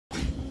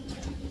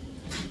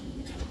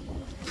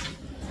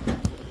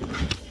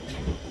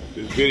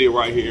video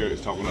right here is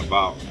talking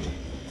about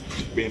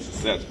being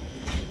successful.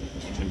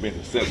 And being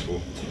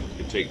successful,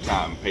 it takes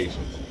time and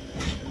patience.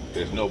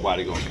 There's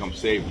nobody gonna come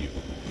save you.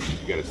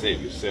 You gotta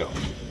save yourself.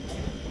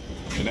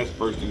 And that's the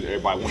first thing that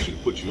everybody wants you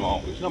to put you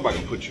on. There's nobody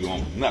gonna put you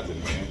on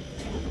nothing, man.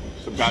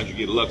 Sometimes you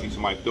get lucky,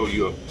 somebody throw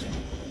you an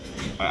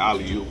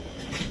alley-oop,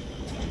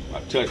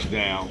 a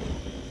touchdown.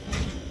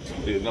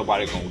 There's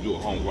nobody gonna do a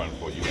home run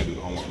for you. You gotta do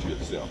the homework for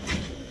yourself.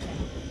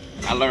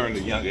 I learned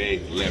at a young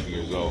age, 11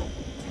 years old,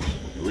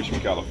 in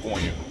Richmond,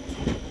 California,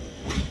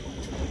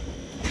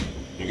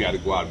 you gotta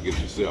go out and get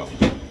it yourself.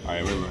 I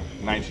remember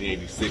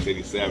 1986,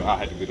 87, I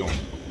had to get on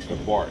the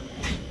BART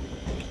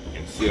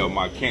and sell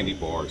my candy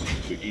bars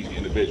to each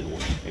individual.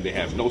 And they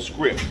have no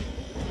script,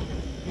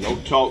 no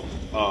talk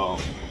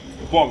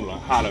formula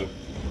how to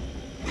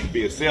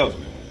be a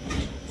salesman.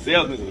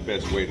 Salesman is the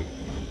best way to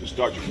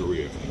start your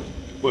career.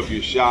 But if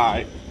you're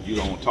shy, you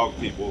don't want to talk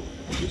to people,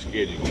 you're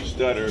scared you're going to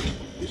stutter,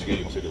 you're scared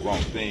you're going to say the wrong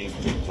thing,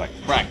 it's like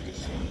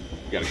practice.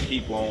 You got to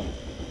keep on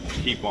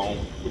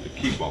with the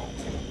keep on.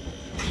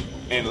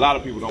 And a lot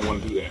of people don't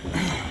want to do that,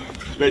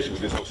 especially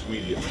with this social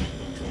media.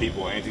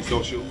 People are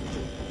antisocial,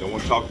 don't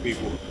want to talk to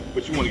people,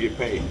 but you want to get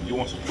paid. You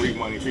want some free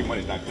money. Free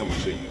money's not coming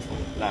to you. It's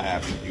not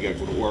happening. You got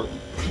to go to work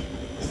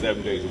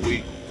 7 days a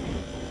week.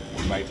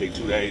 You might take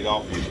 2 days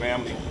off for your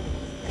family.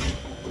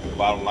 But the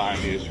bottom line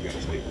is you got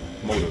to stay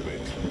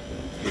motivated.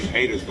 Because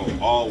haters going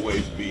to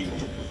always be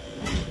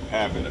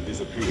having a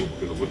disapproval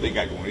because of what they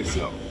got going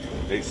themselves.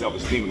 Their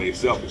self-esteem and their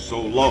self is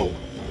so low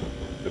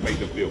to make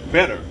them feel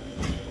better.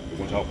 They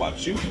want to talk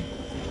about you.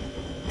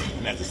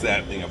 And that's the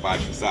sad thing about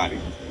society.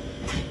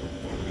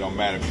 It don't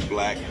matter if it's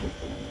black,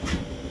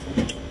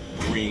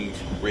 green,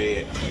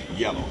 red, or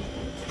yellow.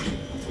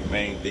 The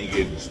main thing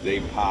is to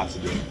stay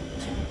positive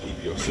and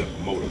keep yourself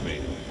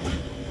motivated.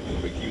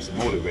 If it keeps you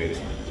motivated,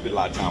 spend a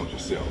lot of time with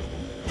yourself.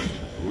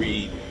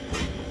 Read,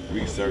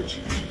 research,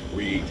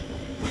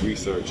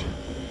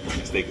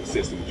 and stay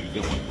consistent with what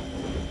you're doing.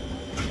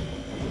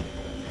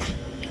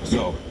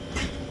 So,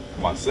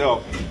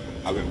 myself,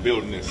 I've been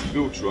building this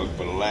food truck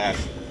for the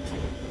last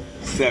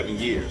 7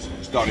 years.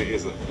 It started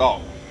as a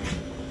thought,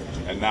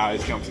 and now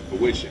it's come to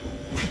fruition.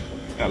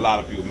 And a lot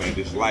of people may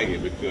dislike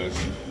it because,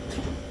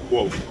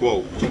 quote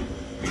unquote,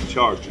 they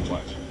charge too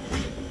much.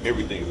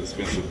 Everything is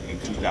expensive in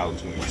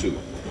 2022.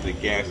 The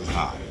gas is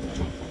high.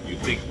 You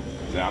think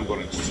that I'm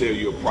going to sell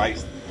you a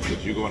price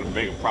that you're going to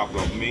make a profit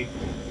off me,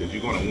 that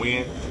you're going to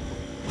win?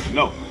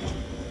 No.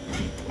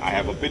 I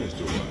have a business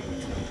to run.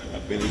 A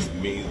business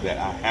means that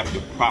I have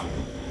to profit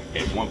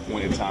at one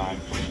point in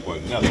time or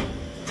another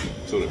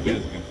so the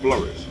business can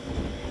flourish.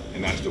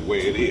 And that's the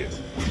way it is.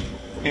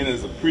 And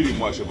it's pretty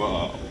much of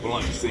a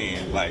blunt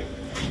saying, like,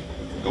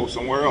 go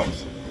somewhere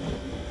else.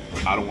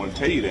 I don't want to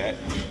tell you that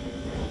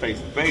face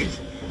to face.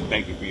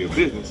 Thank you for your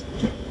business.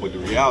 But the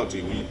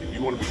reality, if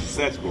you want to be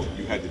successful,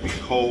 you have to be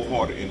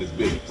cold-hearted in this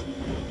business.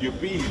 You'll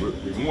be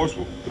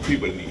remorseful to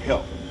people that need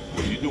help.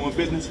 When you're doing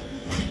business,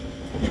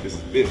 this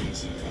is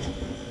business.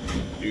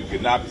 You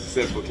cannot be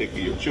successful taking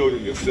care of your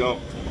children,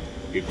 yourself,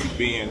 if you're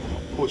being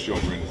a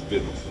pushover in this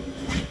business.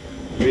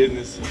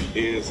 Business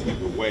is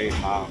the way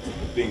how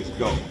things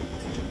go.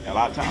 And a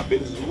lot of times,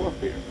 business is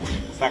warfare,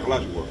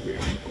 psychological warfare.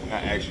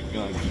 Not actually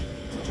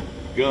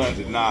guns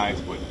and knives,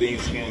 but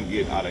things can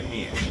get out of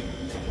hand.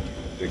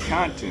 The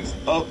contents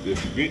of this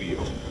video,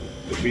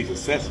 to be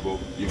successful,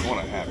 you're going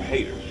to have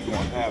haters. You're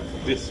going to have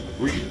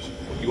disagreeers.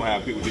 You're going to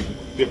have people in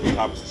different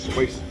types of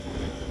situations.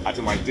 I tell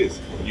them like this: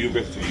 you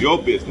invest in your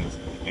business,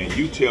 and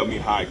you tell me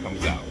how it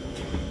comes out.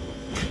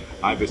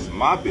 I invest in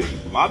my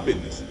business. My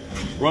business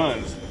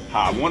runs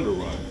how I want to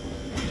run.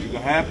 You're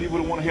going to have people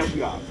that want to help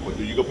you out. But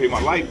you're going to pay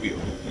my light bill.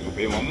 You're going to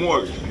pay my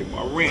mortgage, pay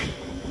my rent,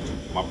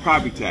 my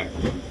property tax,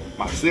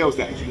 my sales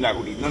tax. You're not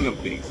going to do none of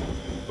them things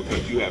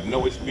because you have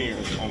no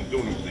experience on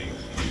doing these things.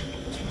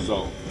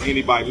 So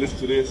anybody listen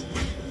to this,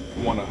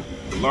 want to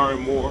learn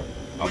more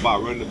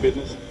about running a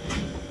business,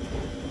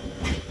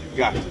 you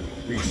got to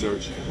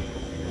research,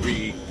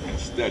 read, and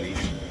study,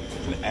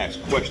 and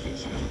ask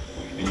questions.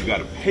 And you got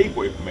to pay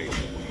for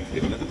information.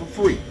 It's nothing for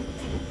free.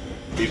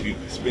 If you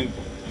spend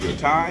your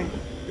time,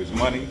 it's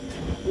money,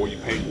 or you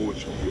pay for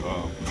with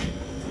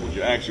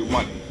your actual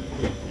money,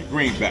 your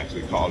greenbacks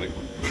they call it.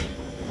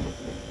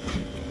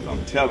 But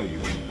I'm telling you,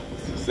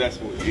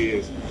 successful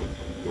is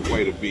the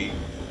way to be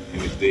in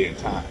this day and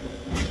time.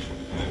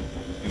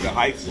 In the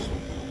heights,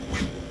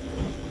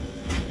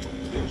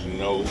 there's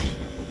no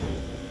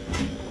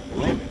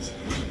limits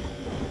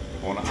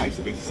on the heights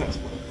of being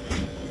successful.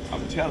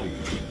 I'm telling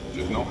you,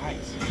 there's no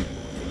heights.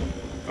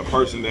 A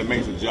person that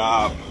makes a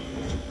job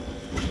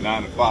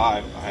 9 to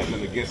 5, I have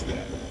nothing against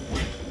that.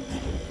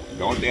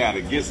 The only thing I have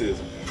against is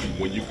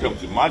when you come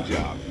to my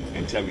job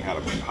and tell me how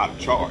to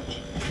charge.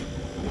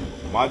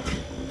 My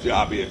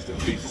job is to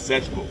be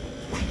successful,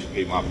 to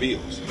pay my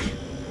bills.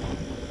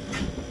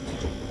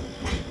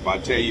 If I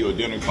tell you a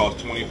dinner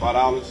costs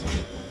 $25,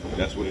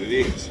 that's what it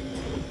is.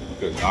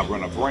 Because I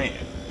run a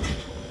brand.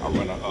 I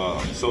run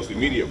a social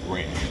media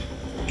brand.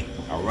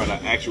 I run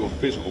an actual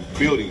physical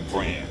building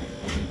brand.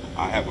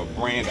 I have a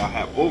brand, I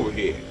have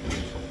overhead.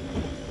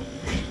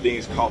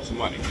 things cost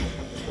money.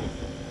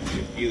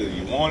 Either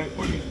you want it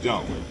or you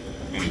don't.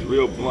 And it's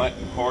real blunt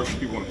and harsh.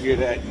 People want to hear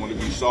that. You want to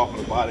be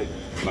softened about it.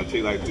 But I tell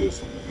you like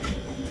this.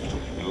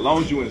 And as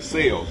long as you're in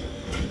sales,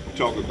 you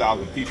talk to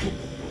 1,000 people,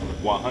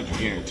 100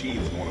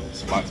 guarantees is going to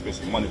spend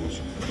some money with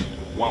you,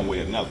 one way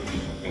or another.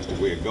 That's the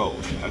way it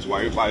goes. That's why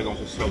everybody's on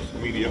social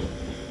media,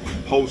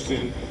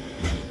 posting,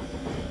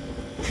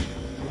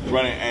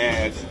 running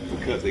ads,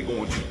 because they're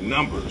going to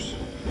numbers.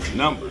 And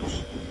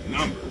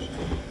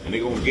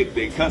they're going to get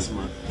their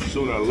customer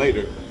sooner or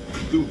later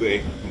through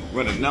their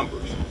running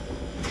numbers.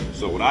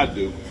 So what I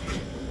do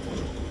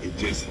is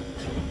just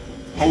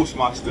post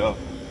my stuff,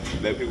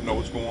 let people know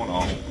what's going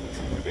on.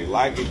 If they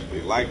like it,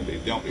 they like it. They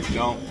don't, they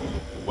don't.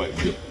 But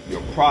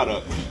your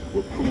product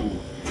will prove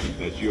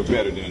that you're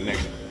better than the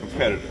next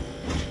competitor.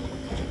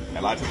 And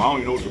a lot of times, I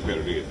don't even know what the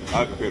competitor is. A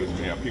lot of competitors,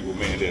 man, have people,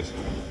 man, that's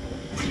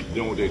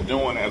doing what they're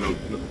doing,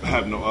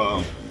 have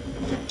no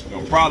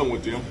problem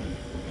with them.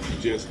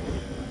 Just,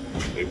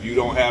 if you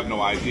don't have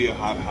no idea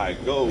how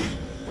it goes,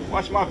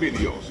 watch my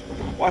videos.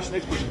 Watch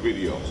next person's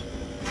videos.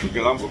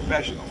 Because I'm a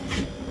professional.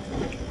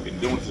 Been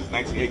doing this since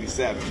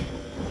 1987.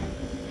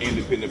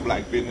 Independent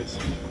black business,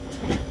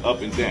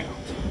 up and down.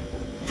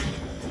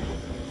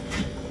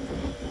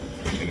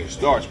 And it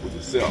starts with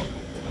yourself.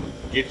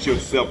 Get your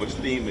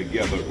self-esteem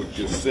together with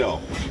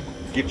yourself.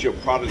 Get your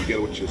product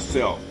together with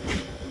yourself.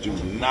 Do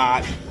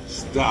not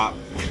stop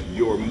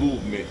your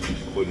movement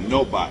for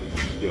nobody.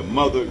 Your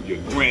mother, your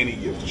granny,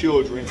 your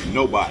children,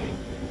 nobody.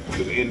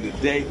 Because at the end of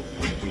the day,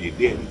 when you're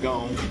dead and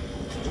gone,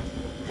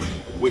 I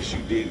wish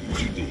you did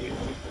what you did.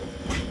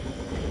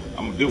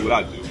 I'm going to do what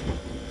I do.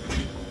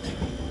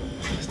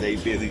 Stay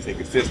busy, stay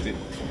consistent,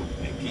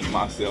 and keep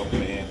myself,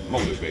 man,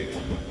 motivated.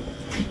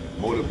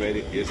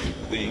 Motivated is the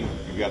thing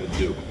you got to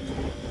do.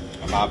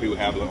 A lot of people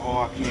have like,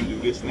 oh, I can't do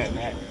this and that and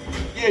that.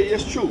 Yeah,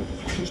 it's true.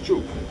 It's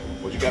true.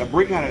 But you got to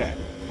break out of that.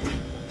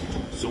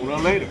 Sooner or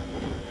later,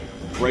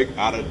 break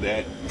out of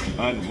that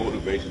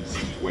unmotivation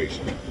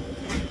situation.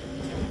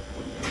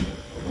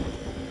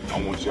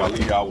 I want y'all to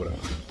leave y'all with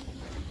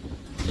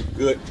a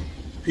good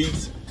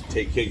piece.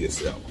 Take care of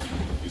yourself.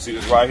 You see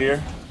this right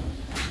here?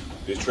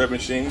 This tread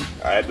machine,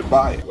 I had to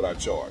buy it without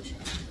charge.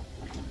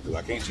 Because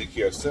I can't take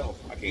care of self.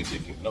 I can't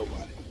take care of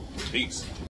nobody. Peace.